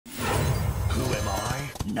Who am I?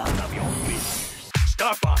 None of your business.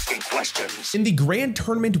 Stop asking questions. In the grand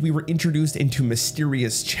tournament, we were introduced into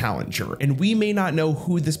Mysterious Challenger, and we may not know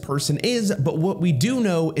who this person is, but what we do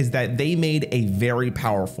know is that they made a very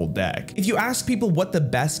powerful deck. If you ask people what the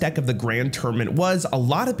best deck of the grand tournament was, a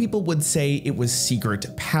lot of people would say it was Secret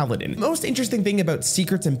Paladin. The most interesting thing about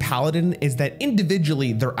Secrets and Paladin is that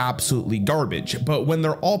individually they're absolutely garbage, but when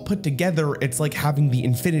they're all put together, it's like having the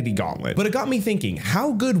Infinity Gauntlet. But it got me thinking,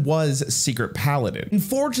 how good was Secret Paladin? In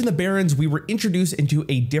Forged in the Barrens, we were introduced into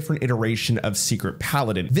a different iteration of Secret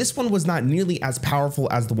Paladin. This one was not nearly as powerful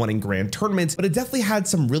as the one in Grand Tournament, but it definitely had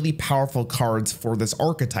some really powerful cards for this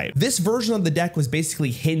archetype. This version of the deck was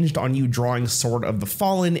basically hinged on you drawing Sword of the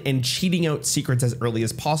Fallen and cheating out secrets as early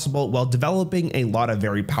as possible while developing a lot of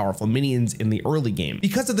very powerful minions in the early game.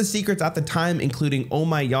 Because of the secrets at the time, including Oh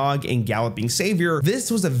My Yogg and Galloping Savior, this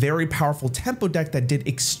was a very powerful tempo deck that did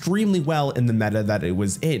extremely well in the meta that it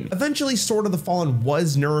was in. Eventually, Sword of the Fallen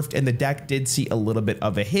was nerfed and the deck did see a little bit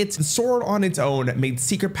of a hit. The sword on its own made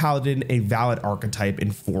Secret Paladin a valid archetype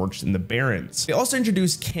in Forged in the Barrens. They also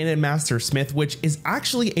introduced Cannon Master Smith, which is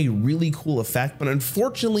actually a really cool effect, but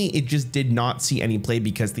unfortunately it just did not see any play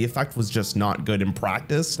because the effect was just not good in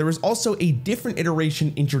practice. There was also a different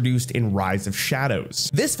iteration introduced in Rise of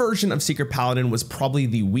Shadows. This version of Secret Paladin was probably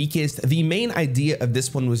the weakest. The main idea of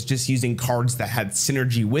this one was just using cards that had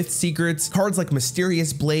synergy with secrets. Cards like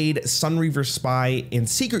Mysterious Blade, Sunreaver Spy, and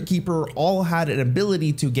Secret Keeper all had an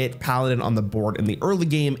ability to get Paladin on the board in the early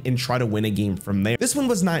game and try to win a game from there. This one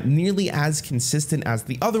was not nearly as consistent as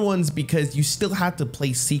the other ones because you still had to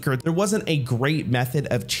play secret. There wasn't a great method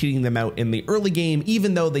of cheating them out in the early game,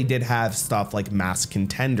 even though they did have stuff like Mass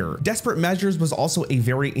Contender. Desperate Measures was also a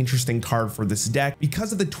very interesting card for this deck.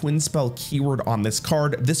 Because of the twin spell keyword on this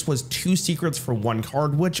card, this was 2 secrets for 1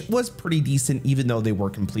 card, which was pretty decent even though they were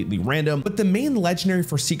completely random. But the main legendary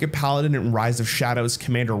for Secret Paladin and Rise of Shadows,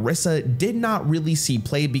 Commander Rissa, did not really see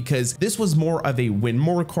play because this was more of a win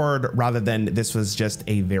more card rather than this was just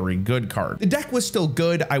a very good card. The deck was still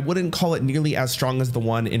good. I wouldn't call it nearly as strong as the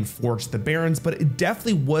one in Forged the Barrens, but it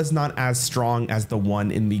definitely was not as strong as the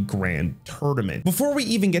one in the Grand Tournament. Before we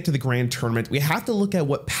even get to the Grand Tournament, we have to look at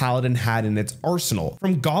what Paladin had in its arsenal.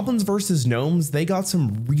 From Goblins versus Gnomes, they got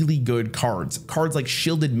some really good cards. Cards like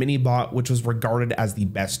Shielded Minibot, which was regarded as the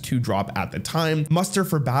best 2-drop at the time, Muster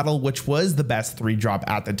for Battle, which was the best 3-drop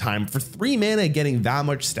at the time. For 3 mana, getting that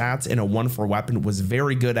much stats in a 1/4 weapon was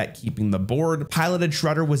very good at keeping the board. Piloted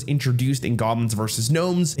Shredder was introduced in Goblins vs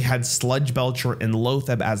Gnomes. They had Sludge Belcher and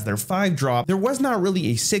Loatheb as their 5-drop. There was not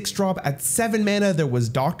really a 6-drop. At 7 mana, there was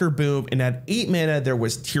Dr. Boom, and at 8 mana, there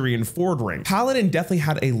was Tyrion Fordring. Paladin definitely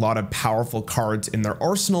had a lot of powerful cards in their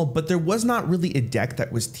arsenal, but there was not really a deck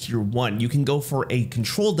that was tier 1. You can go for a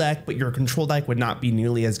control deck, but your control deck would not be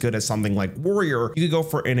nearly as good as something like Warrior. You could go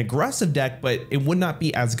for an aggressive deck, but it would not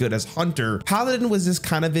be as good as Hunter. Paladin was just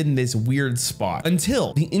kind of in this weird spot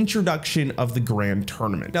until the introduction of the Grand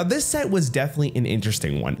Tournament. Now, this set was definitely an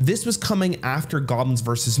interesting one. This was coming after Goblins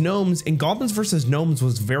vs Gnomes, and Goblins vs Gnomes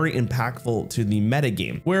was very impactful to the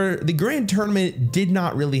metagame, where the Grand Tournament did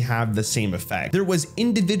not really have the same effect. There was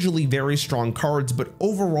individually very strong cards, but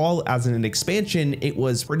overall as an expansion, it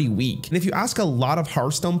was pretty weak. And if you ask a lot of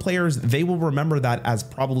Hearthstone players, they will remember that as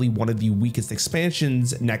probably one of the weakest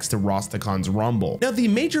expansions next to Rostakon's Rumble. Now, the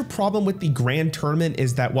major problem with the Grand Tournament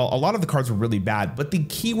is that, well, a lot of the cards were really bad, but the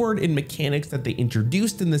keyword and mechanics that they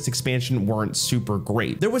introduced in this expansion weren't super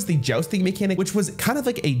great. There was the jousting mechanic, which was kind of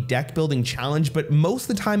like a deck building challenge, but most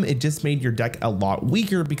of the time it just made your deck a lot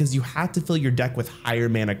weaker because you had to fill your deck with higher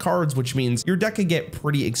mana cards, which means your deck could get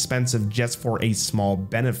pretty expensive just for a small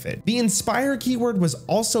benefit. The Inspire keyword was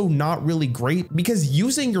also not really great because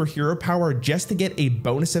using your hero power just to get a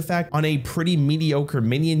bonus effect on a pretty mediocre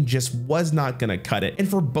minion just was not gonna cut it. And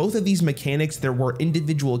for both of these mechanics, there were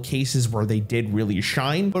individual cases where they did really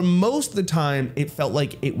shine, but most of the time it felt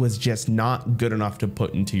like it was just not good enough to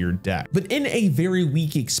put into your deck. But in a very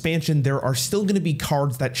weak expansion, there are still going to be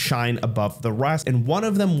cards that shine above the rest, and one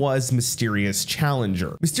of them was Mysterious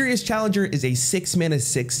Challenger. Mysterious Challenger is a 6 mana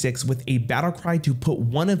 6/6 with a battle cry to put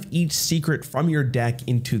one of each secret from your deck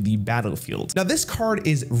into the battlefield. Now, this card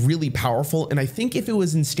is really powerful, and I think if it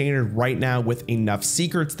was in standard right now with enough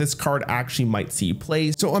secrets, this card actually might see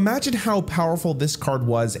play. So imagine how powerful this card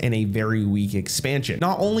was in a very weak expansion.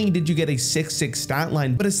 Not only did you get a 6/6 stat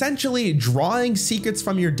line, but essentially drawing secrets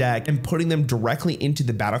from your deck and putting them directly into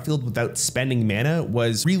the battlefield without spending mana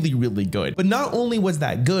was really, really good. But not only was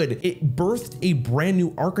that good, it birthed a brand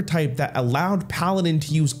new archetype that allowed Paladin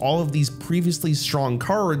to use all of these previously strong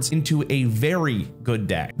cards into a very, good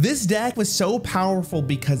deck. This deck was so powerful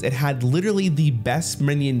because it had literally the best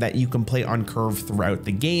minion that you can play on curve throughout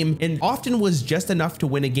the game, and often was just enough to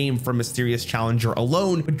win a game from Mysterious Challenger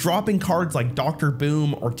alone, but dropping cards like Dr.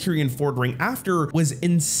 Boom or Tyrion Fordring after was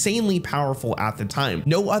insanely powerful at the time.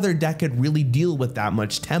 No other deck could really deal with that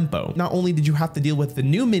much tempo. Not only did you have to deal with the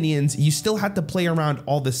new minions, you still had to play around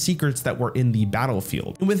all the secrets that were in the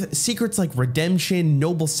battlefield. And with secrets like Redemption,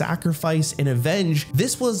 Noble Sacrifice, and Avenge,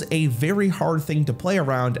 this was a very hard thing to play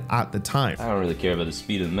around at the time. I don't really care about the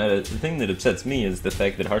speed of the meta. The thing that upsets me is the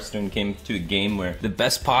fact that Hearthstone came to a game where the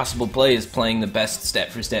best possible play is playing the best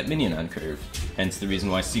stat-for-stat minion on curve. Hence the reason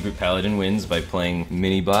why Secret Paladin wins by playing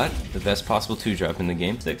Minibot, the best possible 2-drop in the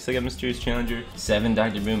game. 6, I got Mysterious Challenger, 7,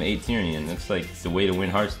 Dr. Boom, 8, Tyrion. That's like the way to win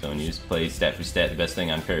Hearthstone. You just play stat-for-stat, the best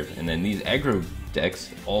thing on curve. And then these aggro decks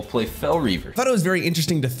all play Fel Reaver. I thought it was very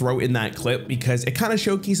interesting to throw in that clip because it kind of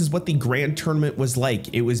showcases what the grand tournament was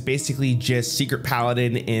like. It was basically just Secret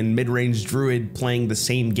Paladin and mid-range Druid playing the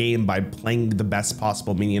same game by playing the best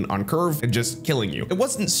possible minion on curve and just killing you. It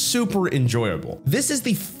wasn't super enjoyable. This is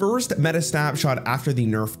the first meta snapshot after the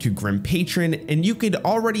nerf to Grim Patron, and you could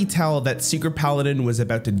already tell that Secret Paladin was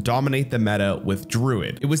about to dominate the meta with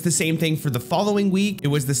Druid. It was the same thing for the following week. It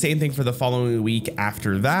was the same thing for the following week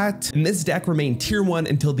after that. And this deck remained tier 1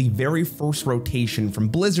 until the very first rotation from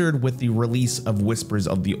Blizzard with the release of Whispers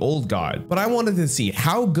of the Old God. But I wanted to see,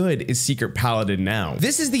 how good is Secret Paladin now?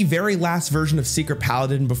 This is the very last version of Secret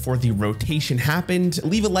Paladin before the rotation happened.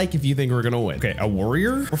 Leave a like if you think we're gonna win. Okay, a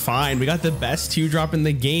warrior? We're fine. We got the best 2-drop in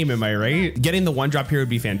the game, am I right? Getting the 1-drop here would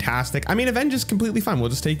be fantastic. I mean, Avenge is completely fine. We'll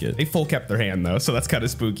just take it. They full kept their hand though, so that's kind of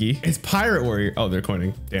spooky. It's Pirate Warrior. Oh, they're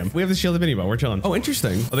coining. Damn. We have the Shield of Minibot. We're chilling. Oh,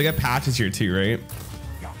 interesting. Oh, they got patches here too, right?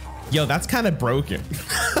 Yo, that's kind of broken.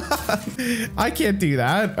 I can't do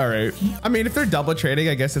that. All right. I mean, if they're double trading,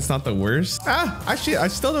 I guess it's not the worst. Actually, I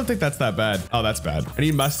still don't think that's that bad. Oh, that's bad. I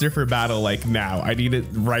need muster for battle like now. I need it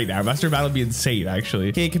right now. Muster battle would be insane,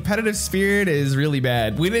 actually. Okay, competitive spirit is really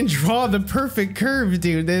bad. We didn't draw the perfect curve,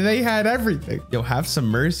 dude. They had everything. Yo, have some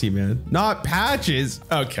mercy, man. Not patches.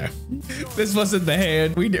 Okay. This wasn't the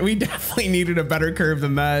hand. We definitely needed a better curve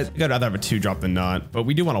than that. I'd rather have a 2-drop than not, but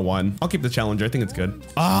we do want a 1. I'll keep the challenger. I think it's good.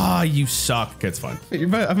 Ah, you suck. Okay, it's fine.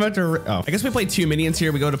 I'm about to, oh, I guess we play 2 minions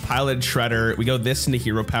here. We go to Pilot Shredder. We go this into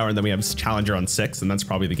hero power, and then we have challenger on 6, and that's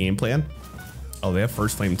probably the game plan. Oh, they have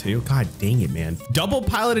first flame too. God dang it, man. Double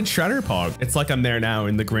piloted Shredder Pog. It's like I'm there now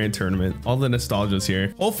in the grand tournament. All the nostalgia's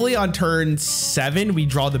here. Hopefully on turn 7, we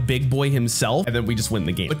draw the big boy himself, and then we just win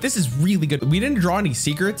the game. But this is really good. We didn't draw any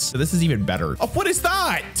secrets, so this is even better. Oh, what is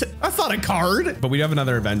that? That's not a card. But we have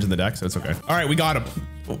another Avenge in the deck, so it's okay. All right, we got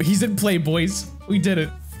him. He's in play, boys. We did it.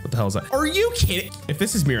 What the hell is that? Are you kidding? If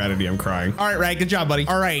this is Mirror Entity, I'm crying. All right, Rag, good job, buddy.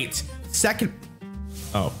 All right, second.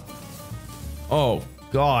 Oh. Oh,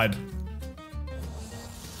 God.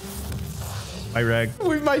 Bye, Rag.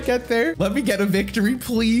 We might get there. Let me get a victory,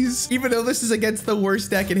 please. Even though this is against the worst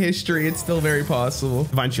deck in history, it's still very possible.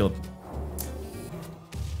 Divine Shield.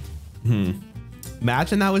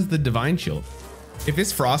 Imagine that was the Divine Shield. If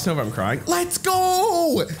it's Frost Nova, I'm crying. Let's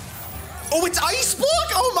go. Oh, it's Ice Block.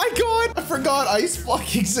 Oh my God. I forgot Ice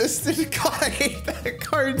Block existed. God, I hate that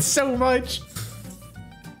card so much.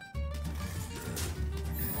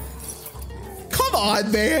 Come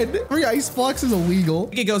on, man. 3 Ice Blocks is illegal.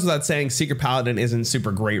 It goes without saying, Secret Paladin isn't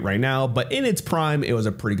super great right now, but in its prime, it was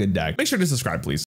a pretty good deck. Make sure to subscribe, please.